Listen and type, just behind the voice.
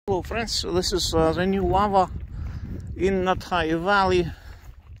Hello friends, this is the new lava in Nátthagi Valley.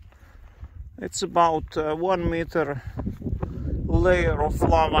 It's about 1 meter layer of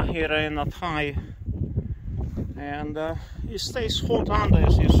lava here in Nátthagi, and it stays hot under,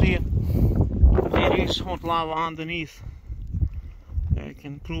 as you see. There is hot lava underneath. I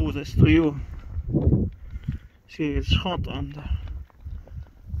can prove this to you. See, it's hot under.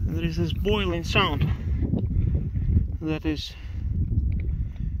 And there is this boiling sound that is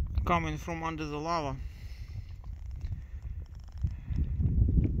coming from under the lava.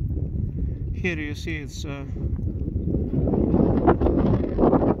 Here you see it's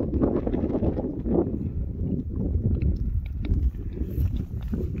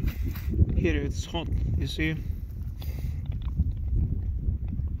here it's hot, you see,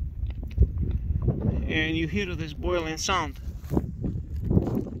 and you hear this boiling sound.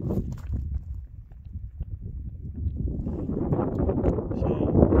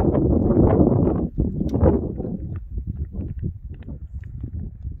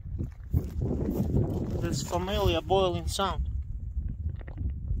 This familiar boiling sound.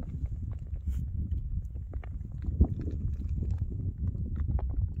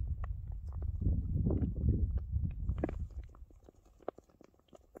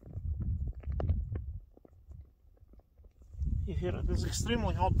 You hear it? It's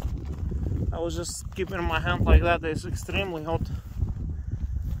extremely hot. I was just keeping my hand like that. It's extremely hot.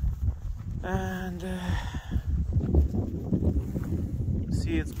 And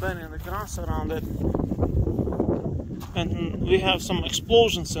see, it's burning the grass around it. And we have some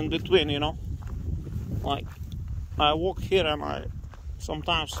explosions in between, you know. Like, I walk here and I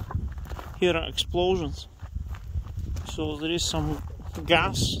sometimes hear explosions. So there is some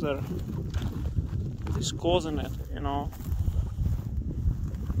gas there that is causing it, you know.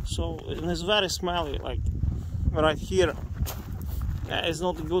 So it's very smelly, like right here. It's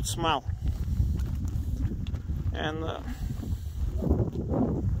not a good smell.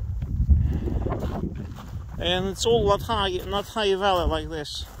 And it's all Nátthagi Valley like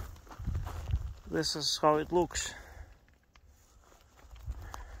this. This is how it looks.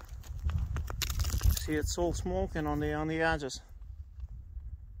 See, it's all smoking on the edges,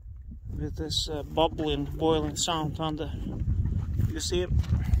 with this bubbling, boiling sound under. You see,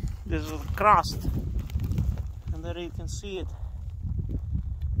 this is the crust, and there you can see it.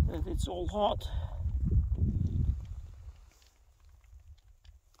 That it's all hot.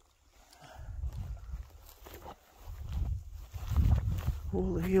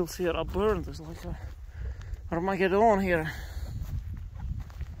 All the hills here are burned. It's like a Armageddon here.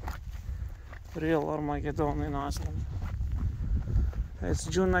 Real Armageddon in Iceland. It's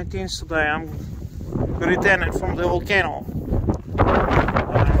June 19th today. I'm returning from the volcano.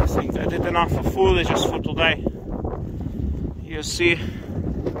 I think I did enough of footages for today. You see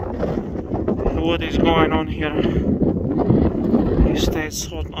what is going on here. It stays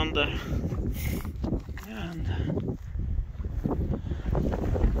hot under. And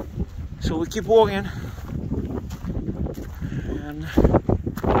so we keep walking, and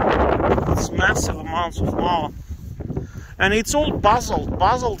it's massive amounts of lava, and it's all basalt.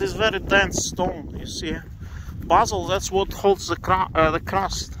 Basalt is very dense stone, you see. Basalt, that's what holds the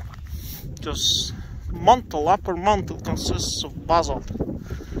crust. Just mantle, upper mantle consists of basalt,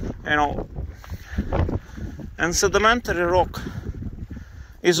 you know, and sedimentary rock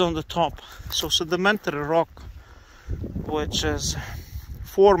is on the top. So sedimentary rock, which is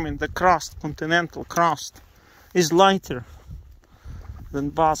forming the crust, continental crust, is lighter than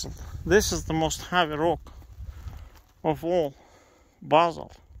basalt. This is the most heavy rock of all,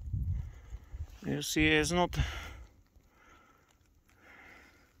 basalt. You see, it's not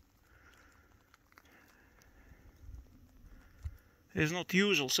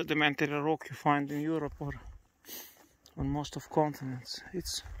usual sedimentary rock you find in Europe or on most of continents.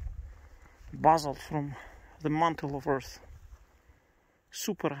 It's basalt from the mantle of Earth.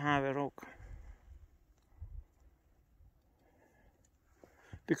 Super heavy rock.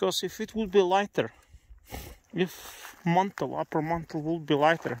 Because if it would be lighter, if upper mantle would be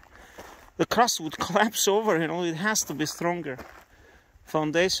lighter, the crust would collapse over, you know. It has to be stronger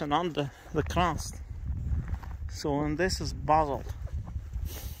foundation under the crust. So, and this is basalt,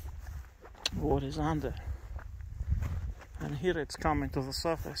 what is under, and here it's coming to the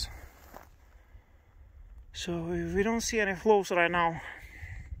surface. So we don't see any flows right now.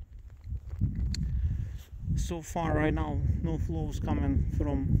 So far right now, no flows coming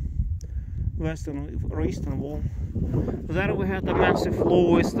from western or eastern wall. There we had a massive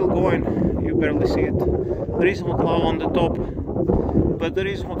flow. It's still going, you barely see it. There is hot lava on the top, but there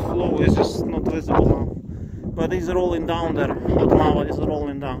is hot flow, it's just not visible now. but it's rolling down there. Hot lava is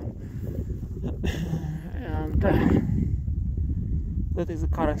rolling down, and that is the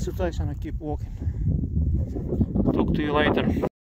current situation. I keep walking. Talk to you later.